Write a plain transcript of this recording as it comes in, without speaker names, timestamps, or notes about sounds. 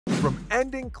From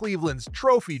ending Cleveland's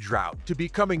trophy drought to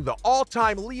becoming the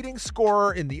all-time leading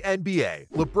scorer in the NBA,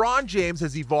 LeBron James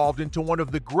has evolved into one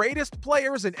of the greatest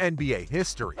players in NBA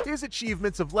history. His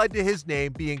achievements have led to his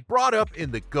name being brought up in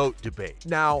the GOAT debate.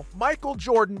 Now, Michael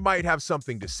Jordan might have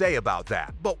something to say about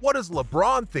that, but what does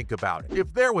LeBron think about it?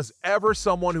 If there was ever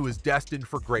someone who is destined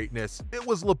for greatness, it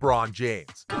was LeBron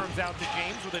James. Turns out to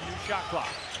James with a new shot clock.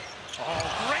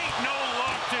 Oh, great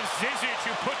no-look to Zizic,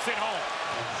 who puts it home.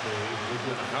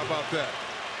 How about that?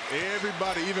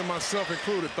 Everybody, even myself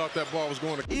included, thought that ball was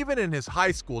going to... Even in his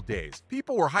high school days,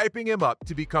 people were hyping him up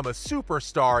to become a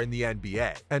superstar in the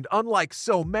NBA. And unlike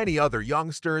so many other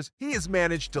youngsters, he has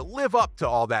managed to live up to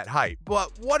all that hype.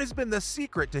 But what has been the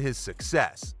secret to his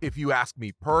success? If you ask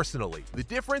me personally, the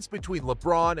difference between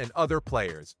LeBron and other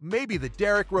players, maybe the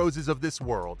Derrick Roses of this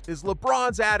world, is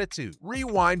LeBron's attitude.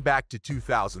 Rewind back to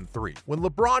 2003, when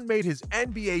LeBron made his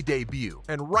NBA debut,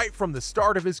 and right from the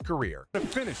start of his career,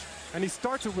 finish, and he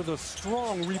starts it with a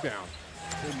strong rebound.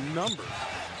 Good numbers.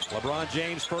 LeBron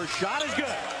James' first shot is good.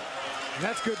 And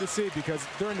that's good to see because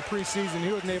during the preseason,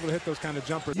 he wasn't able to hit those kind of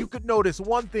jumpers. You could notice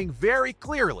one thing very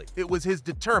clearly. It was his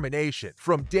determination.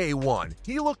 From day one,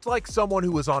 he looked like someone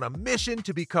who was on a mission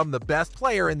to become the best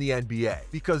player in the NBA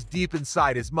because deep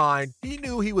inside his mind, he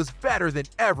knew he was better than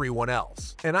everyone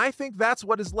else. And I think that's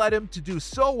what has led him to do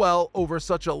so well over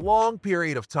such a long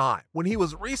period of time. When he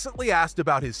was recently asked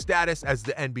about his status as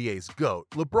the NBA's GOAT,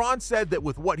 LeBron said that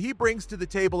with what he brings to the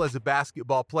table as a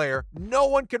basketball player, no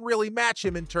one can really match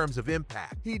him in terms of impact.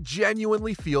 He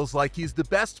genuinely feels like he's the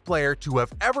best player to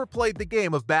have ever played the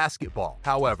game of basketball.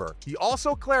 However, he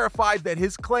also clarified that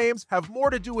his claims have more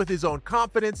to do with his own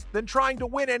confidence than trying to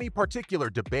win any particular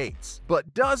debates.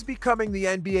 But does becoming the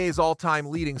NBA's all-time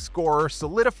leading scorer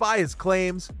solidify his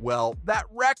claims? Well, that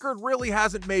record really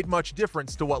hasn't made much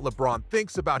difference to what LeBron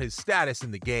thinks about his status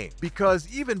in the game. Because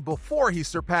even before he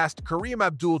surpassed Kareem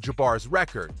Abdul-Jabbar's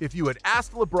record, if you had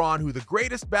asked LeBron who the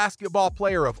greatest basketball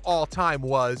player of all time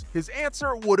was, his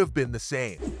answer would have been the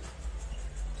same.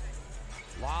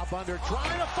 Lob under,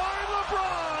 trying to find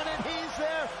LeBron, and he's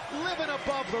there, living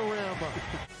above the rim.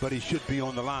 But he should be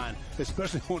on the line,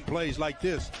 especially on plays like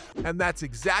this. And that's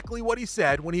exactly what he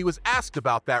said when he was asked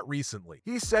about that recently.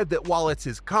 He said that while it's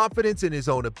his confidence in his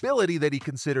own ability that he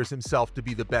considers himself to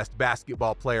be the best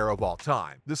basketball player of all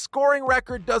time, the scoring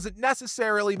record doesn't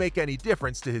necessarily make any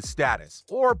difference to his status,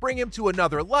 or bring him to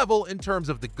another level in terms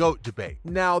of the GOAT debate.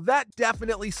 Now, that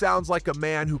definitely sounds like a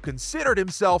man who considered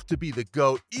himself to be the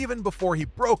GOAT even before he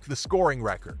broke the scoring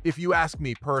record. If you ask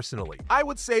me personally, I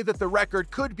would say that the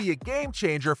record could be a game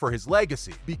changer for his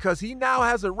legacy, because he now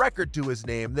has a record to his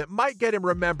name that might get him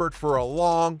remembered for a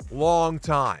long, long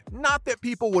time. Not that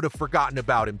people would have forgotten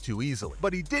about him too easily,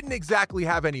 but he didn't exactly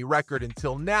have any record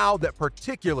until now that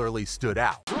particularly stood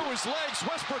out. Through his legs,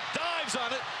 Westbrook dives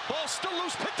on it. Ball still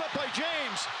loose, picked up by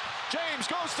James. James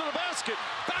goes to the basket.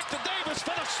 Back to Davis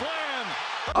for the slam.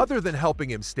 Other than helping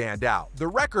him stand out, the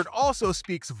record also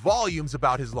speaks volumes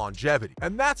about his longevity.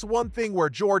 And that's one thing where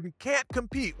Jordan can't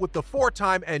compete with the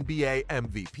four-time NBA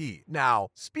MVP. Now,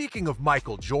 speaking of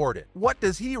Michael Jordan, what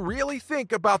does he really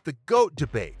think about the GOAT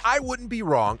debate? I wouldn't be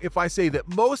wrong if I say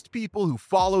that most people who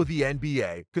follow the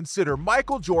NBA consider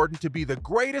Michael Jordan to be the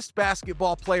greatest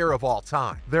basketball player of all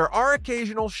time. There are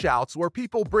occasional shouts where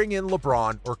people bring in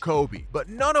LeBron or Kobe, but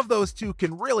none of those two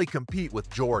can really compete with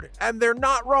Jordan. And they're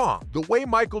not wrong. The way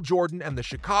Michael Jordan and the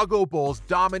Chicago Bulls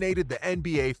dominated the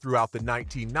NBA throughout the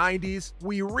 1990s,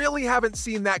 we really haven't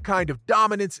seen that kind of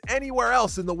dominance anywhere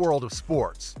else in the world of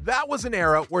sports. That was an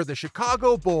era where the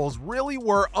Chicago Bulls really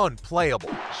were unplayable.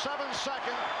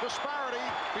 7-second disparity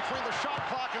between the shot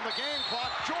clock and the game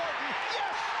clock. Jordan,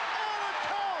 yes, and it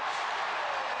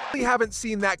counts! We haven't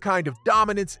seen that kind of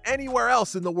dominance anywhere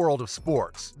else in the world of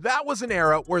sports. That was an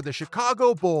era where the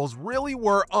Chicago Bulls really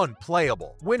were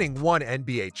unplayable. Winning one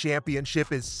NBA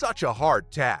championship is such a hard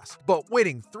task, but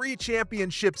winning 3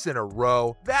 championships in a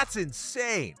row, that's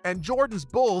insane. And Jordan's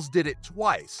Bulls did it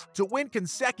twice. To win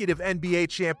consecutive NBA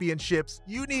championships,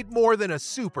 you need more than a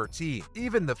super team.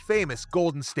 Even the famous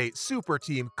Golden State super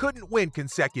team couldn't win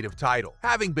consecutive titles.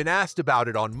 Having been asked about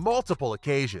it on multiple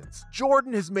occasions,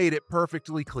 Jordan has made it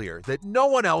perfectly clear that no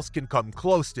one else can come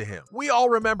close to him. We all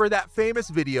remember that famous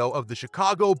video of the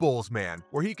Chicago Bulls man,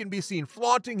 where he can be seen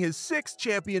flaunting his 6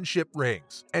 championship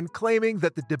rings and claiming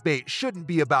that the debate shouldn't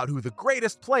be about who the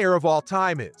greatest player of all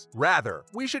time is. Rather,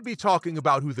 we should be talking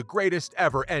about who the greatest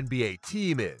ever NBA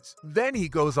team is. Then he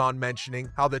goes on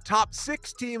mentioning how the top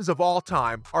 6 teams of all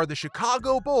time are the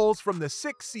Chicago Bulls from the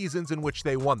 6 seasons in which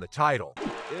they won the title.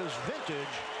 Is vintage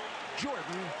Jordan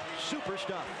super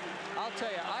stuff. I'll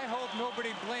tell you, I hope nobody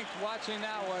blinked watching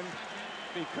that one,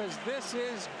 because this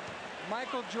is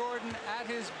Michael Jordan at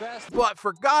his best. But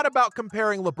forgot about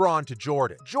comparing LeBron to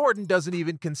Jordan. Jordan doesn't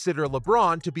even consider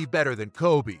LeBron to be better than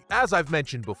Kobe. As I've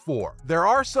mentioned before, there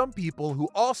are some people who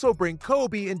also bring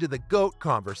Kobe into the GOAT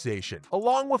conversation,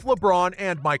 along with LeBron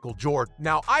and Michael Jordan.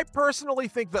 Now, I personally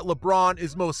think that LeBron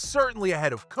is most certainly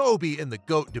ahead of Kobe in the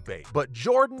GOAT debate, but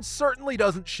Jordan certainly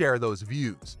doesn't share those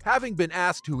views. Having been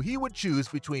asked who he would choose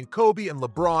between Kobe and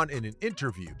LeBron in an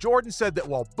interview, Jordan said that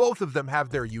while both of them have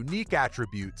their unique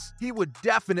attributes, he would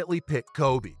definitely pick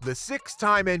Kobe. The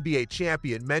six-time NBA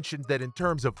champion mentioned that in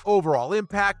terms of overall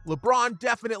impact, LeBron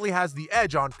definitely has the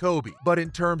edge on Kobe, but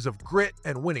in terms of grit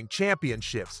and winning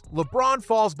championships, LeBron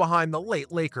falls behind the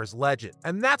late Lakers legend.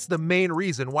 And that's the main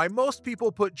reason why most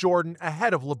people put Jordan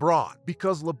ahead of LeBron,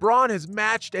 because LeBron has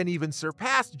matched and even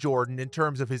surpassed Jordan in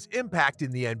terms of his impact in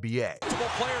the NBA. Multiple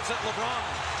players at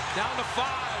LeBron. Down to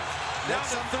 5. Down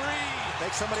to 3.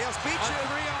 Make somebody else beat you. 3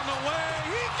 on the way.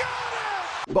 He got it!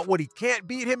 But what he can't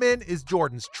beat him in is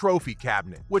Jordan's trophy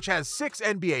cabinet, which has 6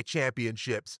 NBA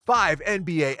championships, 5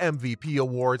 NBA MVP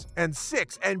awards, and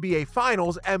 6 NBA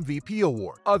Finals MVP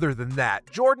awards. Other than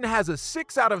that, Jordan has a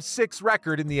 6 out of 6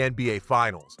 record in the NBA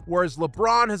Finals, whereas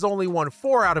LeBron has only won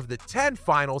 4 out of the 10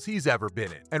 finals he's ever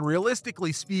been in. And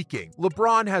realistically speaking,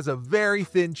 LeBron has a very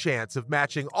thin chance of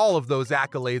matching all of those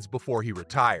accolades before he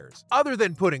retires. Other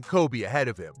than putting Kobe ahead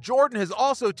of him, Jordan has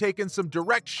also taken some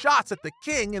direct shots at the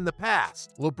king in the past.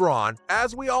 LeBron,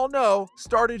 as we all know,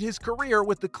 started his career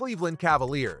with the Cleveland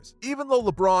Cavaliers. Even though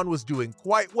LeBron was doing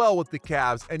quite well with the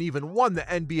Cavs and even won the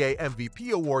NBA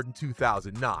MVP award in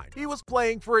 2009, he was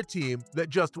playing for a team that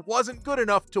just wasn't good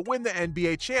enough to win the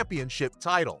NBA championship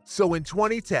title. So in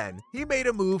 2010, he made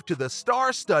a move to the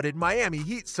star-studded Miami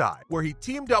Heat side, where he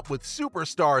teamed up with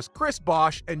superstars Chris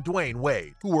Bosh and Dwayne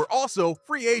Wade, who were also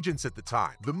free agents at the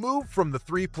time. The move from the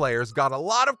three players got a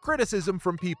lot of criticism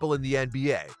from people in the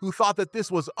NBA, who thought that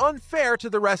this was unfair to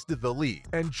the rest of the league.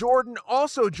 And Jordan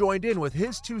also joined in with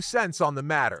his 2 cents on the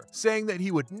matter, saying that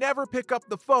he would never pick up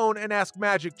the phone and ask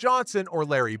Magic Johnson or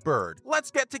Larry Bird,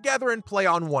 "Let's get together and play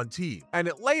on one team." And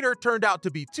it later turned out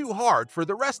to be too hard for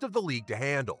the rest of the league to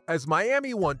handle, as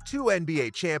Miami won 2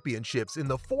 NBA championships in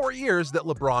the 4 years that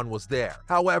LeBron was there.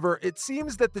 However, it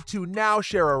seems that the two now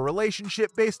share a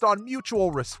relationship based on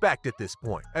mutual respect at this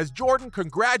point, as Jordan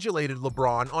congratulated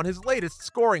LeBron on his latest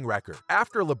scoring record.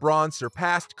 After LeBron surpassed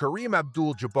Kareem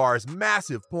Abdul-Jabbar's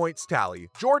massive points tally,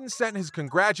 Jordan sent his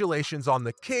congratulations on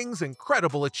the Kings'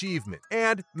 incredible achievement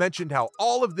and mentioned how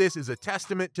all of this is a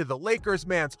testament to the Lakers'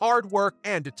 man's hard work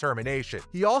and determination.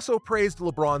 He also praised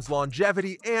LeBron's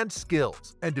longevity and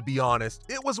skills, and to be honest,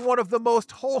 it was one of the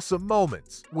most wholesome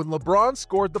moments. When LeBron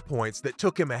scored the points that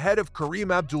took him ahead of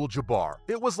Kareem Abdul-Jabbar,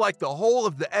 it was like the whole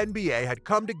of the NBA had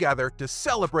come together to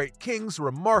celebrate King's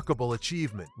remarkable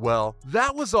achievement. Well,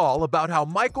 that was all about how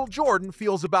Michael Jordan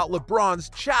feels about LeBron's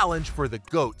challenge for the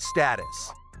GOAT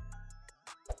status.